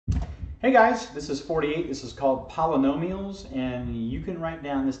Hey guys, this is 48. This is called polynomials, and you can write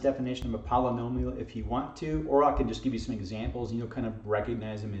down this definition of a polynomial if you want to, or I can just give you some examples and you'll kind of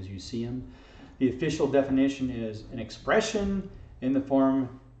recognize them as you see them. The official definition is an expression in the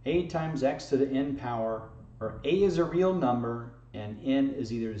form a times x to the n power, or a is a real number and n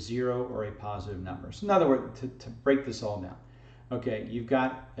is either 0 or a positive number. So in other words, to break this all down, okay, you've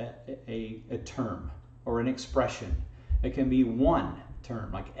got a term or an expression. It can be one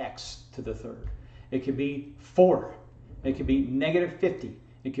term, like x to the third. It could be 4. It could be negative 50.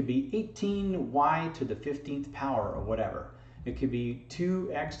 It could be 18y to the 15th power or whatever. It could be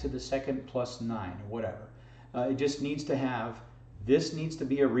 2x to the second plus 9 or whatever. It just needs to have, this needs to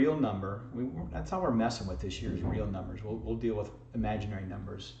be a real number. That's how we're messing with this year, is real numbers. We'll deal with imaginary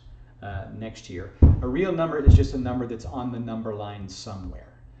numbers next year. A real number is just a number that's on the number line somewhere.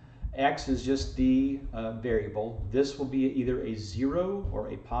 X is just the variable. This will be either a 0 or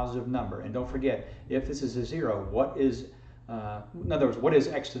a positive number. And don't forget, if this is a 0, what is, in other words, what is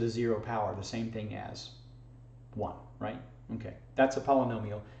x to the 0 power? The same thing as 1, right? Okay, that's a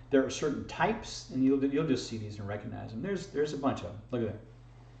polynomial. There are certain types, and you'll just see these and recognize them. There's a bunch of them. Look at that.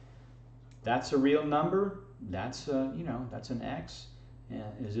 That's a real number. That's that's an x. And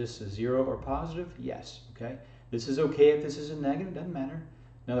is this a 0 or positive? Yes. Okay. This is okay if this is a negative. Doesn't matter.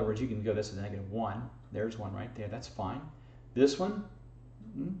 In other words, you can go, this is a negative 1. There's 1 right there. That's fine. This one,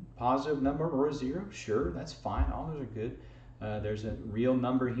 positive number or a 0. Sure, that's fine. All those are good. There's a real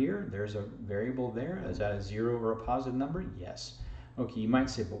number here. There's a variable there. Is that a 0 or a positive number? Yes. Okay, you might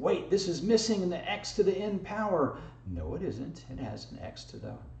say, but wait, this is missing the x to the n power. No, it isn't. It has an x to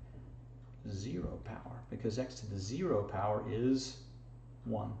the 0 power, because x to the 0 power is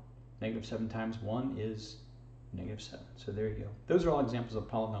 1. Negative 7 times 1 is negative 7. So there you go. Those are all examples of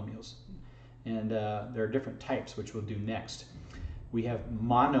polynomials. And there are different types, which we'll do next. We have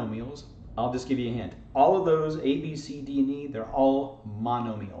monomials. I'll just give you a hint. All of those, A, B, C, D, and E, they're all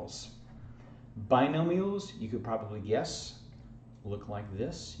monomials. Binomials, you could probably guess, look like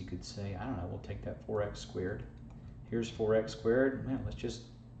this. You could say, I don't know, we'll take that 4x squared. Here's 4x squared. Man, let's just,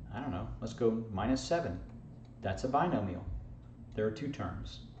 I don't know, let's go minus 7. That's a binomial. There are two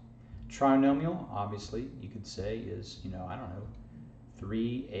terms. Trinomial, obviously, you could say is, I don't know,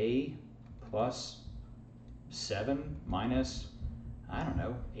 3a plus 7 minus, I don't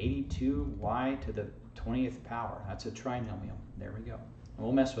know, 82y to the 20th power. That's a trinomial. There we go. And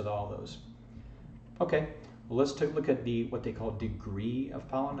we'll mess with all those. Okay, well, let's take a look at what they call degree of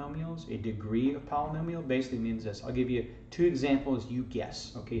polynomials. A degree of polynomial basically means this. I'll give you two examples, you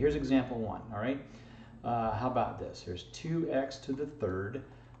guess. Okay, here's example 1, all right? How about this? Here's 2x to the third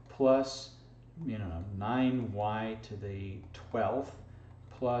plus 9y to the 12th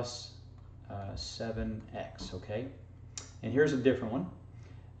plus 7x, okay? And here's a different one.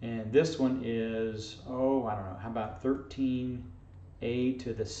 And this one is, I don't know, how about 13a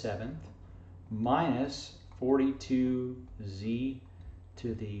to the 7th minus 42z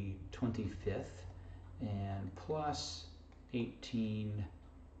to the 25th and plus 18,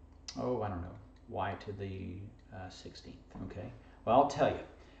 I don't know, y to the 16th, okay? Well, I'll tell you.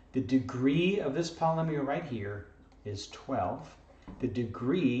 The degree of this polynomial right here is 12. The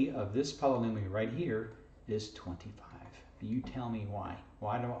degree of this polynomial right here is 25. You tell me why.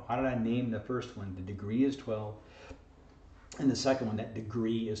 How did I name the first one? The degree is 12. And the second one, that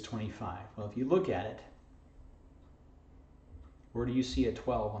degree is 25. Well, if you look at it, where do you see a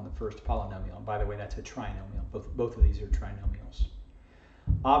 12 on the first polynomial? And by the way, that's a trinomial. Both of these are trinomials.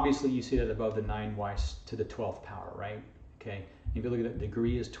 Obviously, you see that above the 9y to the 12th power, right? Okay. If you look at it,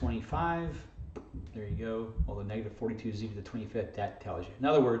 degree is 25. There you go. Well, the negative 42z to the 25th, that tells you. In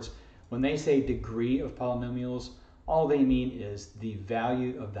other words, when they say degree of polynomials, all they mean is the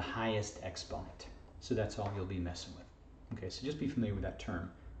value of the highest exponent. So that's all you'll be messing with. Okay, so just be familiar with that term.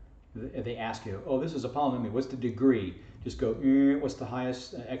 If they ask you, oh, this is a polynomial, what's the degree? Just go, what's the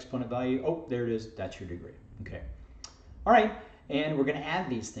highest exponent value? Oh, there it is. That's your degree. Okay. All right, and we're going to add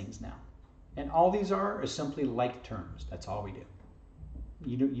these things now. And all these are simply like terms. That's all we do.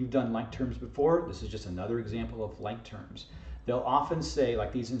 You've done like terms before. This is just another example of like terms. They'll often say,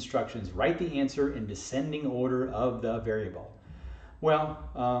 like these instructions, write the answer in descending order of the variable. Well,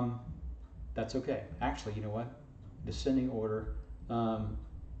 that's okay. Actually, you know what? Descending order.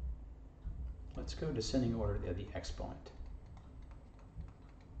 Let's go descending order of the exponent.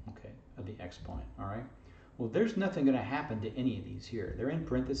 Okay, of the exponent. All right. Well, there's nothing going to happen to any of these here. They're in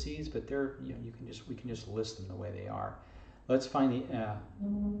parentheses, but they're we can just list them the way they are. Let's find the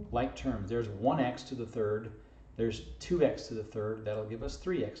like terms. There's 1x to the third. There's 2x to the third. That'll give us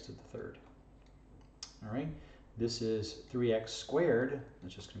 3x to the third. All right. This is 3x squared.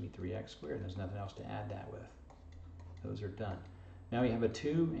 It's just going to be 3x squared. There's nothing else to add that with. Those are done. Now we have a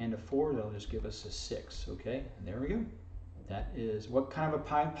 2 and a 4. That'll just give us a 6. Okay, and there we go. That is, what kind of a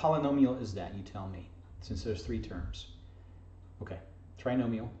polynomial is that? You tell me, since there's 3 terms. Okay,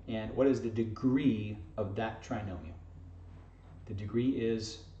 trinomial. And what is the degree of that trinomial? The degree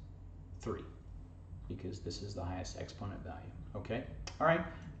is 3, because this is the highest exponent value. Okay, all right,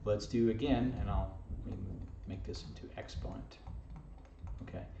 let's do again, and I'll make this into exponent.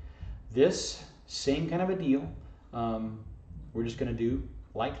 Okay, this same kind of a deal. We're just going to do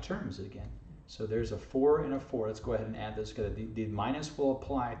like terms again. So there's a 4 and a 4. Let's go ahead and add those together. The minus will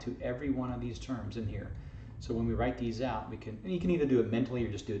apply to every one of these terms in here. So when we write these out, we can, and you can either do it mentally or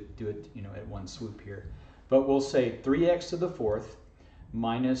just do it, you know, at one swoop here. But we'll say 3x to the 4th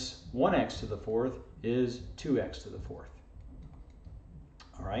minus 1x to the 4th is 2x to the 4th.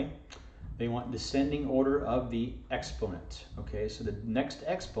 All right. They want descending order of the exponent. Okay, so the next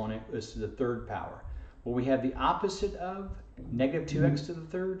exponent is to the 3rd power. Well, we have the opposite of negative 2x to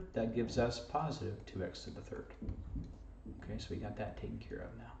the 3rd. That gives us positive 2x to the 3rd. Okay, so we got that taken care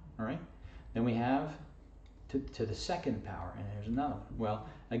of now. All right. Then we have to the 2nd power, and there's another one. Well,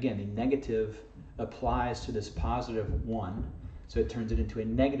 again, the negative applies to this positive 1, so it turns it into a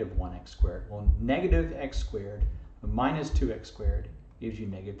negative 1x squared. Well, negative x squared minus 2x squared gives you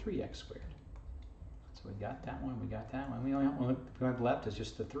negative 3x squared. So we got that one, we got that one. We only have left is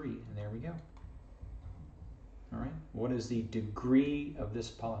just the 3, and there we go. All right, what is the degree of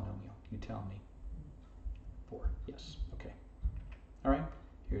this polynomial? You tell me. 4, yes, okay. All right,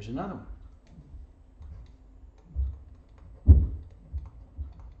 here's another one.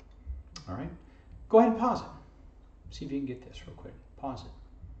 All right, go ahead and pause it. See if you can get this real quick. Pause it.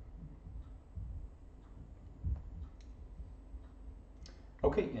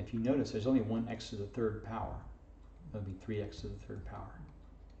 Okay, and if you notice, there's only one x to the 3rd power. That would be 3x to the 3rd power.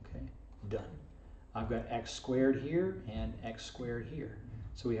 Okay, done. I've got x squared here and x squared here.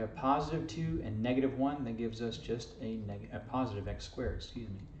 So we have positive 2 and negative 1. That gives us just a positive x squared, excuse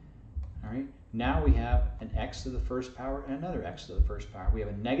me. All right, now we have an x to the 1st power and another x to the 1st power. We have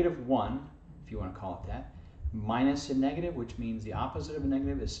a negative 1, if you want to call it that, minus a negative, which means the opposite of a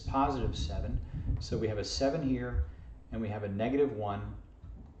negative is positive 7. So we have a 7 here, and we have a negative 1,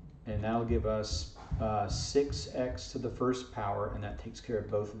 and that'll give us 6x to the 1st power, and that takes care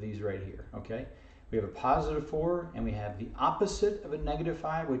of both of these right here, okay? We have a positive 4, and we have the opposite of a negative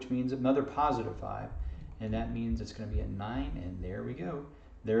 5, which means another positive 5, and that means it's going to be a 9, and there we go.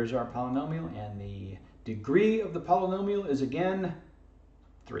 There's our polynomial, and the degree of the polynomial is, again,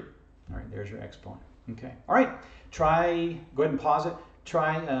 3. All right, there's your exponent. Okay, all right, go ahead and pause it.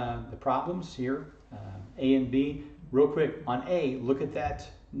 Try the problems here, A and B. Real quick, on A, look at that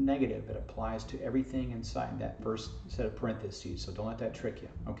negative. It applies to everything inside that first set of parentheses, so don't let that trick you.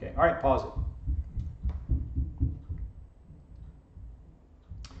 Okay, all right, pause it.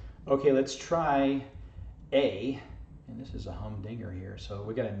 Okay, let's try A, and this is a humdinger here. So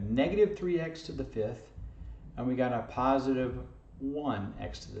we got a negative 3x to the 5th, and we got a positive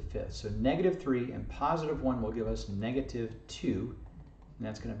 1x to the 5th. So negative 3 and positive 1 will give us negative 2, and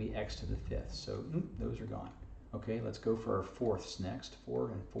that's going to be x to the 5th. So those are gone. Okay, let's go for our 4ths next,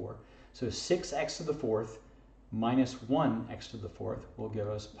 4 and 4. So 6x to the 4th minus 1x to the 4th will give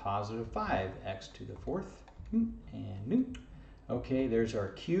us positive 5x to the 4th. And okay, there's our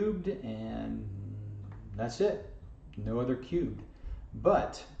cubed, and that's it. No other cubed.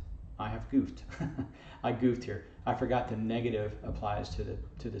 But I have goofed. I goofed here. I forgot the negative applies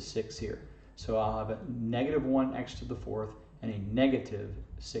to the 6 here. So I'll have a negative 1x to the 4th and a negative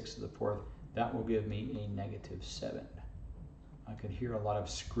 6 to the 4th. That will give me a negative 7. I could hear a lot of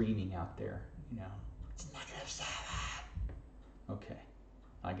screaming out there, you know. It's negative 7. Okay,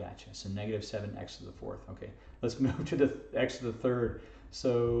 I got you. So negative 7x to the 4th. Okay, let's move to the x to the 3rd.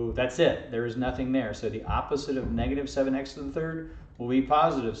 So that's it. There is nothing there. So the opposite of negative 7x to the 3rd will be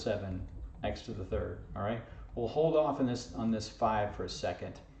positive 7x to the 3rd. All right. We'll hold off on this 5 for a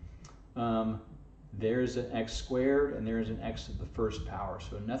second. There's an x squared and there's an x to the 1st power.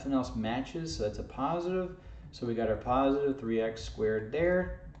 So nothing else matches. So that's a positive. So we got our positive 3x squared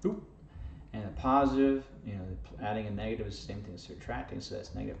there. Oop. And a positive, you know, adding a negative is the same thing as subtracting. So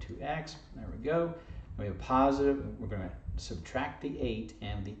that's negative 2x. There we go. And we have positive. We're going to subtract the 8.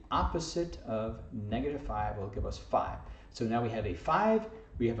 And the opposite of negative 5 will give us 5. So now we have a 5.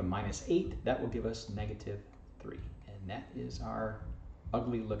 We have a minus 8. That will give us negative 3. And that is our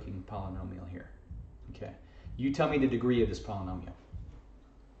ugly looking polynomial here. Okay, you tell me the degree of this polynomial.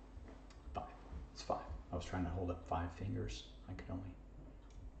 5. It's 5. I was trying to hold up 5 fingers. I could only.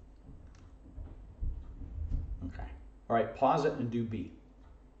 Okay. All right, pause it and do B.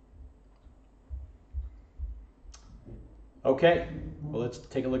 Okay, well, let's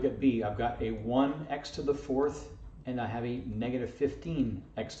take a look at B. I've got a 1x to the fourth, and I have a negative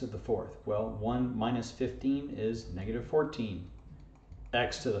 15x to the fourth. Well, 1 minus 15 is negative 14x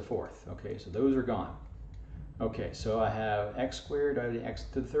to the fourth. Okay, so those are gone. Okay, so I have x squared, I have the x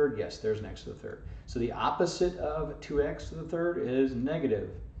to the third. Yes, there's an x to the third. So the opposite of 2x to the third is negative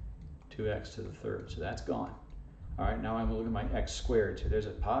 2x to the third. So that's gone. All right, now I'm going to look at my x squared. So there's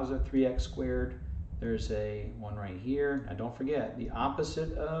a positive 3x squared. There's a 1 right here. Now don't forget, the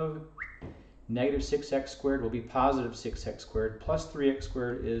opposite of negative 6x squared will be positive 6x squared, plus 3x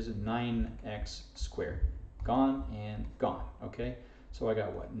squared is 9x squared. Gone and gone, okay? So I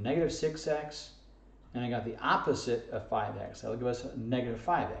got what? Negative 6x, and I got the opposite of 5x. That'll give us a negative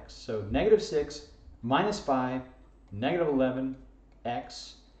 5x. So negative 6 minus 5, negative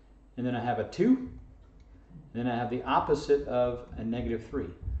 11x, and then I have a 2, and then I have the opposite of a negative 3.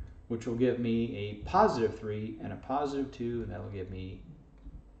 Which will give me a positive 3 and a positive 2, and that'll give me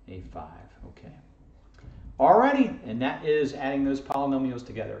a 5. Okay. Alrighty, and that is adding those polynomials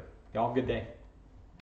together. Y'all have a good day.